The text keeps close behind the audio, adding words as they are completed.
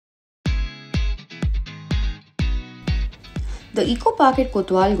The Eco Park at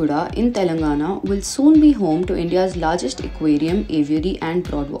Kothwalguda in Telangana will soon be home to India's largest aquarium, aviary and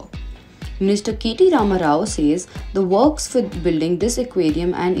boardwalk. Minister KT Rao says the works for building this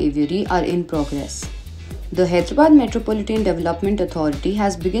aquarium and aviary are in progress. The Hyderabad Metropolitan Development Authority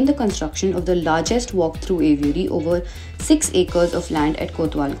has begun the construction of the largest walk-through aviary over 6 acres of land at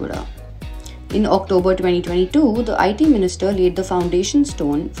Kothwalguda. In October 2022, the IT Minister laid the foundation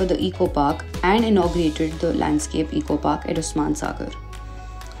stone for the Eco Park and inaugurated the landscape Eco Park at Usman Sagar.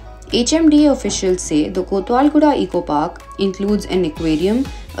 HMDA officials say the Kothwalguda Eco Park includes an aquarium,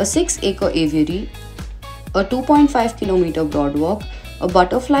 a 6-acre aviary, a 2.5-kilometer boardwalk, a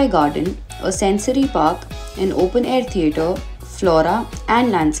butterfly garden, a sensory park, an open-air theatre, flora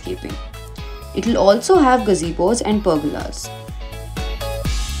and landscaping. It will also have gazebos and pergolas.